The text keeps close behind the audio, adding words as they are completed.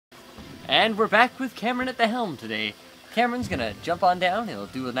And we're back with Cameron at the helm today. Cameron's gonna jump on down, he'll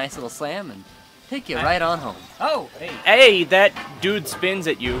do a nice little slam, and take you right on home. Oh, hey. Hey, that dude spins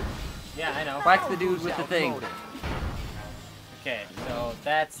at you. Yeah, I know. Whack the dude with the thing. Okay, so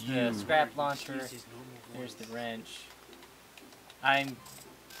that's the scrap launcher. Here's the wrench.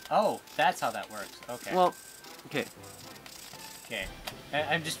 Oh, that's how that works. Okay. Well, okay. Okay.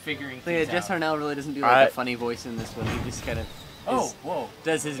 I'm just figuring So yeah, things Jess out. Harnell really doesn't do like a funny voice in this one. He just kind of Whoa.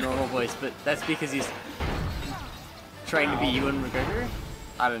 does his normal voice, but that's because he's trying to be Ewan McGregor.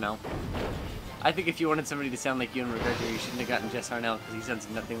 I don't know. I think if you wanted somebody to sound like Ewan McGregor, you shouldn't have gotten Jess Harnell because he sounds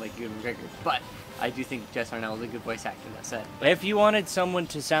nothing like Ewan McGregor. But I do think Jess Harnell is a good voice actor. That said, If you wanted someone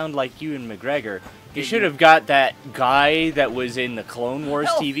to sound like Ewan McGregor, you should have got that guy that was in the Clone Wars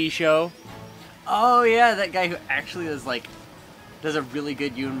TV show. oh yeah, that guy who actually is like does a really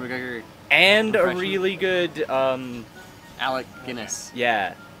good Ewan McGregor And a impression. really good, Alec Guinness,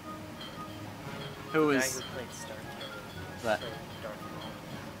 yeah. who was what?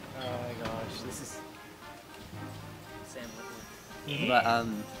 Oh my gosh, this is... But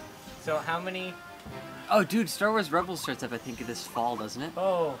So how many... oh dude, Star Wars Rebels starts up I think this fall, doesn't it?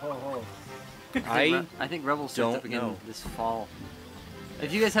 Oh. I I think Rebels starts don't up again know. this fall.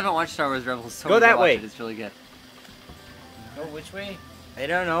 If you guys haven't watched Star Wars Rebels, Go that watch way. it. It's really good. Go which way? I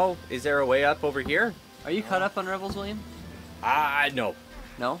don't know. Is there a way up over here? Are you caught up on Rebels, William? No.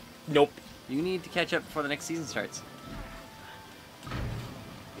 No? Nope. You need to catch up before the next season starts.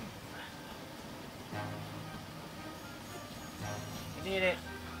 You did it.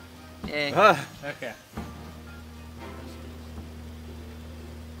 Yay. Okay.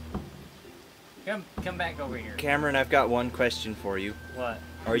 Come back over here. Cameron, I've got one question for you. What?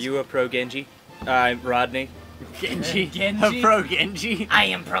 Are you a pro Genji? Rodney. Genji. Genji? A pro Genji. I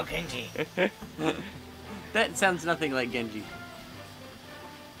am pro Genji. That sounds nothing like Genji.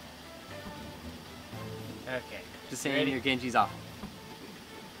 Okay. Just You saying ready? your Genji's off.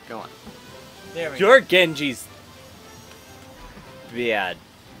 Go on. There we Your Genji's bad.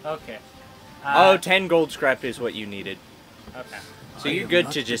 go. Okay. Oh, 10 gold scrap is what you needed. Okay. So you're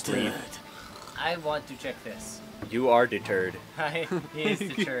good to just leave. I want to check this. You are deterred. He is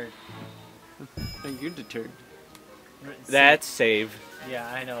deterred. You're deterred. That's save. Yeah,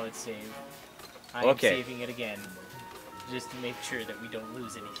 I know it's saved. I'm Okay. saving it again. Just to make sure that we don't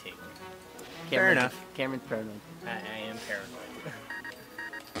lose anything. Fair enough. Cameron's paranoid. I am paranoid.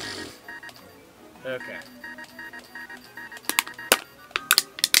 Okay.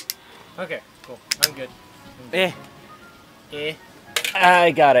 Okay, cool. I'm good. Eh.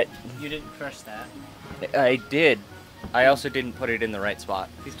 I got it. You didn't crush that. I did. I also didn't put it in the right spot.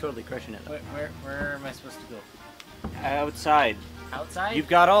 He's totally crushing it. Where am I supposed to go? Outside. Outside? You've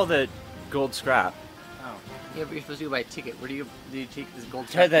got all the gold scrap. Oh. Yeah, but you're supposed to go buy a ticket. Where do you take this gold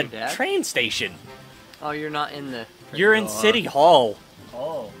To scrap the to, Dad? train station. Oh, you're not in the... You're in City Hall.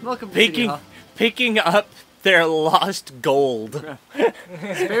 Oh. Welcome to City Hall. Picking up their lost gold.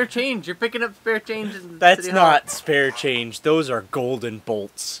 Spare change. You're picking up spare change in That's City Hall. not spare change. Those are golden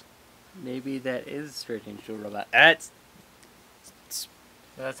bolts. Maybe that is spare change to a robot. That's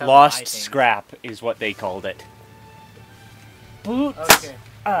That's how I lost think. scrap is what they called it. Boots. Okay.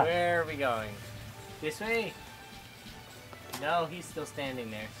 Ah. Where are we going? This way? No, he's still standing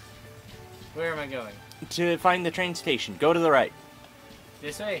there. Where am I going? To find the train station, go to the right.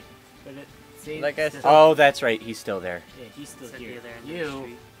 This way? But it, see, Like I it's said- still- Oh, that's right. He's still there. Yeah, he's still Said here. you there in the You.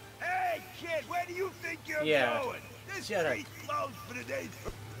 street. Hey, kid, where do you think you're Yeah. going? This Shut up. street's closed for the day.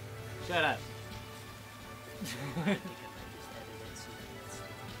 Shut up. I think if I just edited so that it's-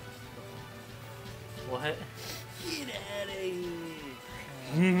 What? Get out of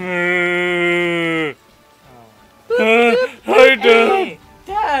here. Hi, Hey!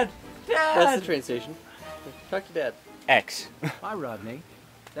 Dad! Dad! That's the train station. Talk to Dad. X. Hi, Rodney.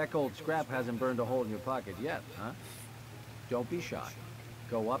 That gold scrap hasn't burned a hole in your pocket yet, huh? Don't be shy.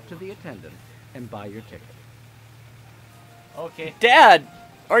 Go up to the attendant and buy your ticket. Okay. Dad,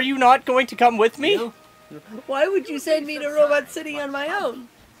 are you not going to come with me? You? Why would you send me to Robot City on my own?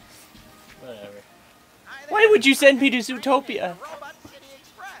 Whatever. Why would you send me to Zootopia? Robot City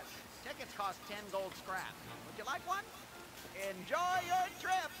Express. Tickets cost 10 gold scrap. Would you like one? Enjoy your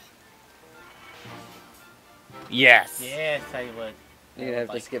trip. Yes. Yes, I would. You're gonna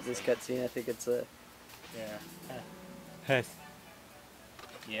have to skip this cutscene. I think it's Yeah.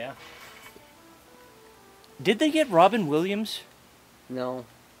 Yeah. Did they get Robin Williams? no.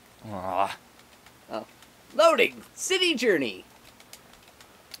 Aw. Loading City Journey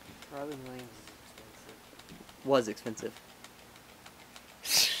Robin Williams was expensive.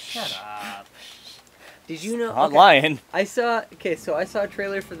 Shut up. Did you know? Not okay, lying. I saw. Okay, so I saw a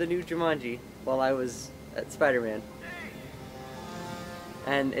trailer for the new Jumanji while I was at Spider-Man.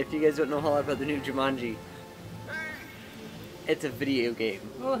 And if you guys don't know a whole lot about the new Jumanji, it's a video game.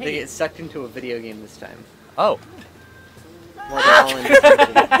 Oh, They hey. get sucked into a video game this time. Oh. Well, they're all in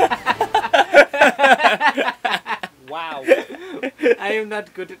detention. Wow. I am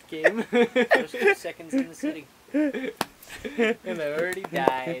not good at game. Just 2 seconds in the city. And I already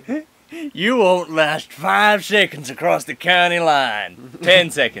died. You won't last 5 seconds across the county line.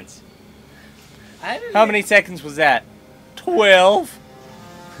 10 seconons. How many seconds was that? 12.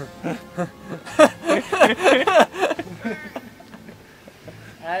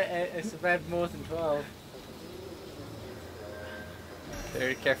 I survived more than 12.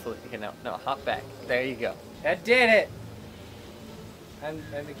 Very carefully. Okay, no, hop back. There you go. I did it! I'm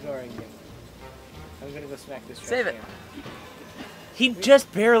ignoring you. I'm gonna go smack this trash Save it. can. He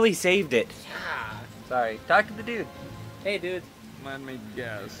just barely saved it. Sorry. Talk to the dude. Hey, dude. Let me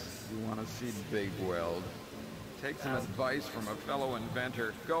guess. You want to see Big Weld? Take some advice from a fellow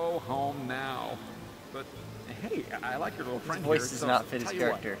inventor. Go home now. But hey, I like your little His friend voice here, does so not fit his tell you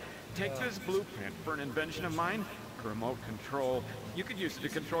what, character. take this blueprint for an invention of mine. Remote control. You could use it to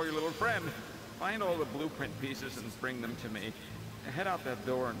control your little friend. Find all the blueprint pieces and bring them to me. Head out that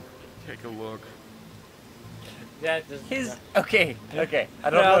door and take a look. That does His okay. I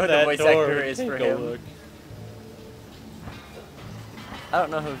don't know who the voice actor is for him. I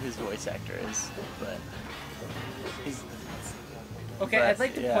don't know who his voice actor is, but he's. Okay, but, I'd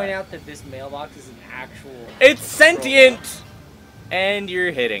like to yeah. point out that this mailbox is an actual. It's sentient! And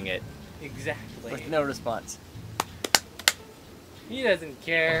you're hitting it. Exactly. With no response. He doesn't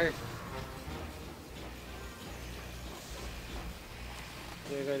care.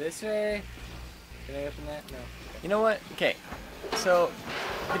 Do we go this way? Can I open that? No. You know what? Okay, so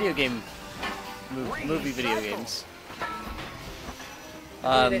video game, movie video games.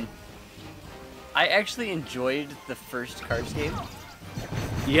 I actually enjoyed the first Cars game.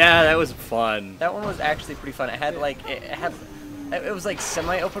 Yeah, that was fun. That one was actually pretty fun. It had like it was like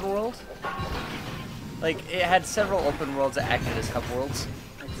semi-open world. Like it had several open worlds that acted as hub worlds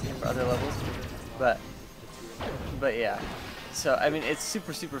for other levels. But yeah. So I mean, it's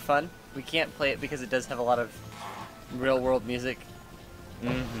super fun. We can't play it because it does have a lot of real world music.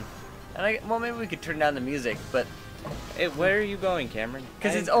 Mm-hmm. And well, maybe we could turn down the music, but Hey, where are you going, Cameron?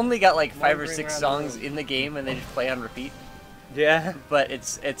 because it's only got like 5 or wandering 6 around the songs room. in the game, and they just play on repeat. Yeah. But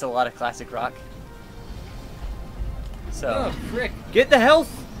it's a lot of classic rock. So Oh, frick. Get the health.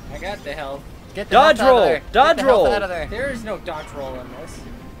 I got the health. get the Dodge health out of roll! there. Dodge Get the health roll! out of there. There is no dodge roll in this.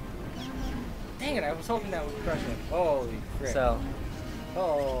 Dang it, I was hoping that would crush it. Holy frick. So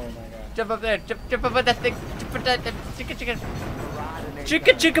Oh my god. jump up there, jump up at that thing, jump at that chicken.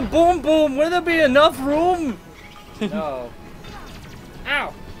 Chicka chicka boom boom. Will there be enough room? No.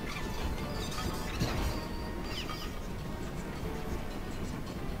 Ow!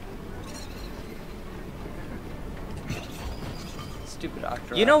 Stupid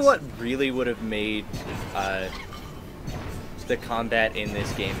Octoroks. You know what really would have made the combat in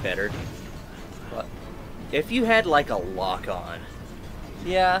this game better? What? If you had like a lock on.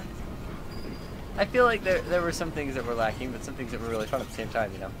 Yeah. I feel like there were some things that were lacking, but some things that were really fun at the same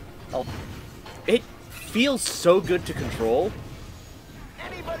time. You know. Oh, It feels so good to control,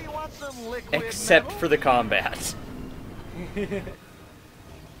 Anybody want some liquid except metal? for the combat.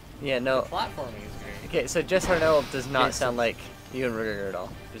 yeah. No. Platforming is great. Okay, so Jess Harnell does not sound like Ewan McGregor at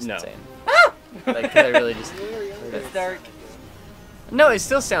all. Just No. saying. Like, I really just. It's dark. No, it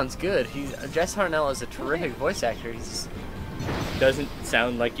still sounds good. Jess Harnell is a terrific voice actor. He's Doesn't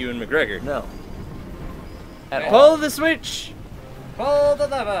sound like Ewan McGregor. no. At all. Pull the switch! Pull the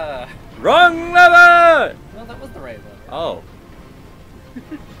lever! Wrong lever! No, that was the right lever. Oh.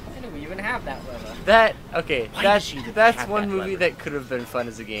 Why do we even have that lever? That okay. Why That's did she that's have one that movie lever? that could have been fun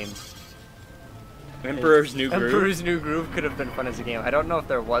as a game. Emperor's New Groove. Emperor's New Groove could have been fun as a game. I don't know if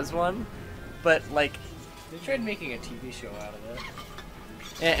there was one, but like They tried making a TV show out of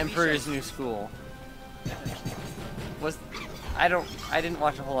it. Emperor's New School was. I didn't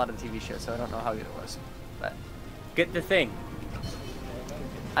watch a whole lot of the TV show, so I don't know how good it was. But Get the thing.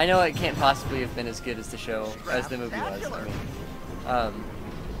 I know it can't possibly have been as good as the show as the movie was. I mean,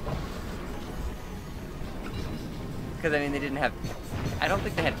 because I mean they didn't have. I don't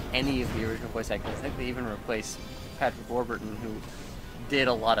think they had any of the original voice actors. I think they even replaced Patrick Warburton, who did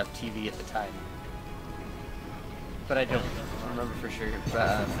a lot of TV at the time. But I don't remember for sure.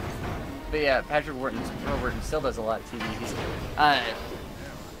 But yeah, Patrick Warburton still does a lot of TV. He's,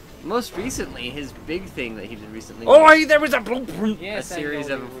 most recently, his big thing that he did recently Oh, was there was a blueprint! a Yes, series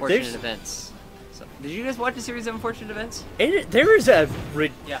I of know. unfortunate There's- events. So, did you guys watch a series of unfortunate events? There is a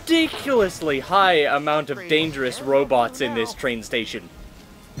ridiculously high amount of dangerous robots in this train station.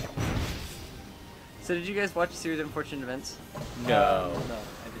 So did you guys watch a series of unfortunate events? No. No,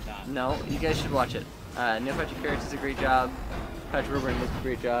 I did not. No, you guys should watch it. Neil Patrick Harris does a great job. Patrick Wilburn does a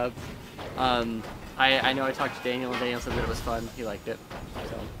great job. I know I talked to Daniel, and Daniel said that it was fun. He liked it.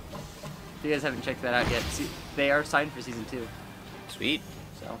 So, if you guys haven't checked that out yet, they are signed for season 2. Sweet.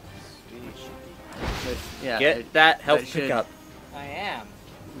 So, but, yeah, Get that health should pickup. I am.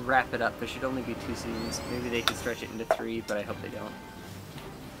 wrap it up. There should only be 2 seasons. Maybe they could stretch it into 3, but I hope they don't.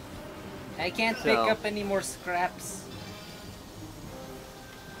 I can't So- pick up any more scraps.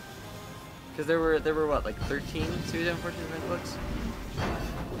 Because there were what, like 13 series of unfortunate event books?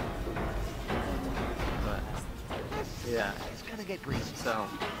 But, yeah. It's gonna get greasy. So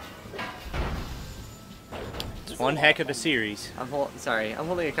It's one heck of a series. I'm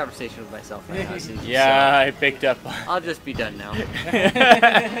holding a conversation with myself right now. So Yeah, I picked up. I'll just be done now.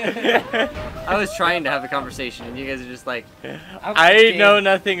 I was trying to have a conversation, and you guys are just like, I know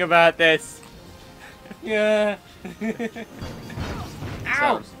nothing about this. Yeah.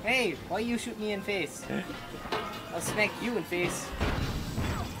 Ow! So- Hey, why you shoot me in face? I'll smack you in face.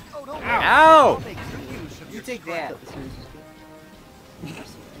 Oh, don't worry. Ow! I'll make good use of You your take scrap. that.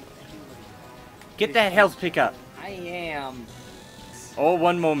 Get that health pickup. I am. Oh,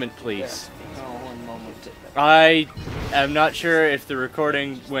 one moment, please. Oh, one moment. I am not sure if the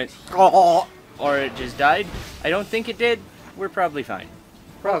recording went or it just died. I don't think it did. We're probably fine.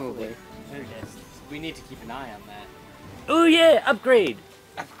 probably. We need to keep an eye on that. Oh yeah, upgrade.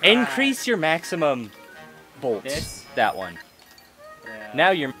 Increase your maximum bolts. This? That one. Yeah. Now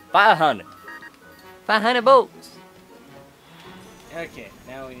you're 500. 500 bolts. Okay,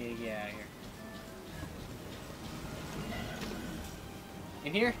 now we need to get out of here.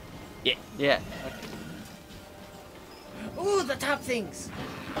 In here? Yeah. Okay. Ooh, the top things!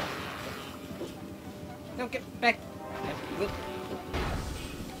 No, get back.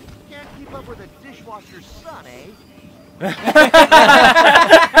 Can't keep up with a dishwasher's son, eh?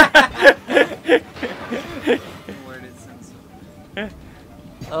 Word is sense.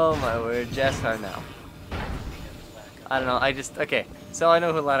 Oh my word, Jess Harnell. I don't know, okay. So I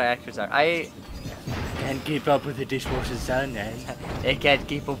know who a lot of actors are. Can't keep up with the dishwasher's son, eh? I can't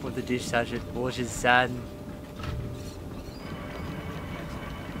keep up with the dishwasher's son.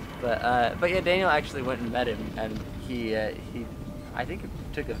 But yeah, Daniel actually went and met him, and he I think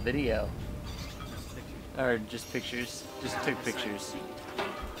took a video. Or just pictures. Just took pictures.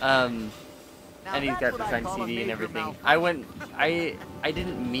 And he's got the signed CD and everything. I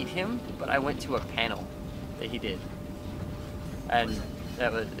didn't meet him, but I went to a panel that he did. And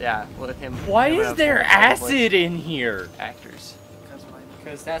that was, yeah, with him. Why him and is a there couple other acid in here? actors?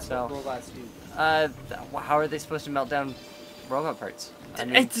 Because that's So- what robots do. How are they supposed to melt down robot parts? I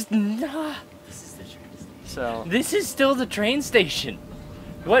mean, It's not. This is the truth. so, This is still the train station.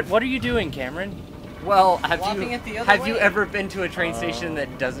 What are you doing, Cameron? well, Walking it the other have you way. ever been to a train station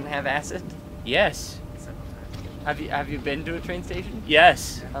that doesn't have acid? Yes. Have you been to a train station?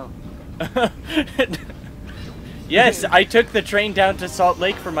 Yes. Oh. Yes, I took the train down to Salt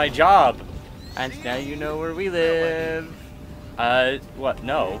Lake for my job. And now you know where we live. What?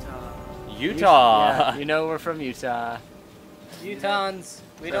 No. Utah. Yeah, you know we're from Utah. Utahns,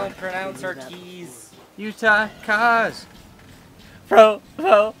 we don't pronounce our T's. Utah cars. Pro,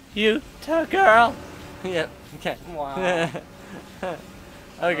 Utah girl. Yep. Okay. Wow.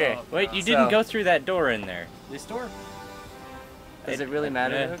 Okay. Wait, you didn't So- go through that door in there. This door? Does it really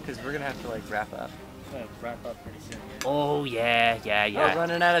matter? Because we're gonna have to like wrap up. Gonna wrap up pretty soon. Oh yeah. We're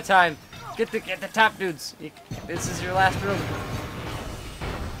running out of time. Get the top dudes. This is your last room.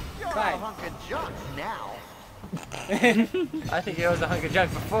 You're a Fine. hunk of junk now. I think it was a hunk of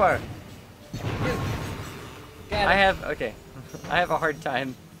junk before. I have a hard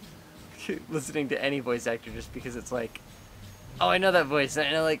time listening to any voice actor just because it's like, oh, I know that voice.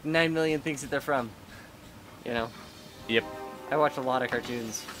 I know like 9 million things that they're from. You know. Yep. I watch a lot of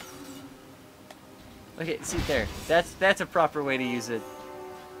cartoons. Okay, see there. That's a proper way to use it.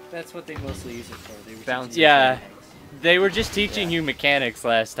 That's what they mostly use it for. They were Bounce. teaching Yeah. mechanics. They were just teaching you mechanics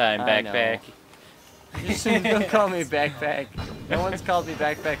last time, I know. backpack. Just don't call me backpack. No one's called me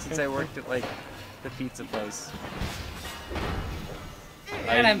backpack since I worked at like the pizza place.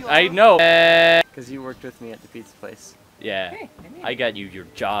 I know. Because you worked with me at the pizza place. Yeah. Hey, I got you your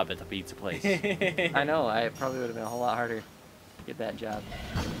job at the pizza place. I know. I probably would have been a whole lot harder to get that job.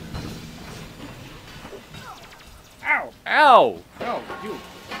 Ow! Ow! No, you.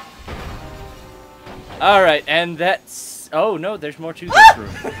 All right, and that's. Oh no, there's more to this room.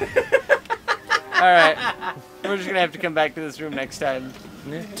 Alright. We're just gonna have to come back to this room next time.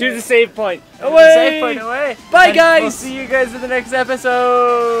 To the save point. To the Away! save point, away! Bye, And guys! We'll see you guys in the next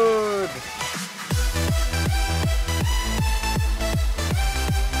episode!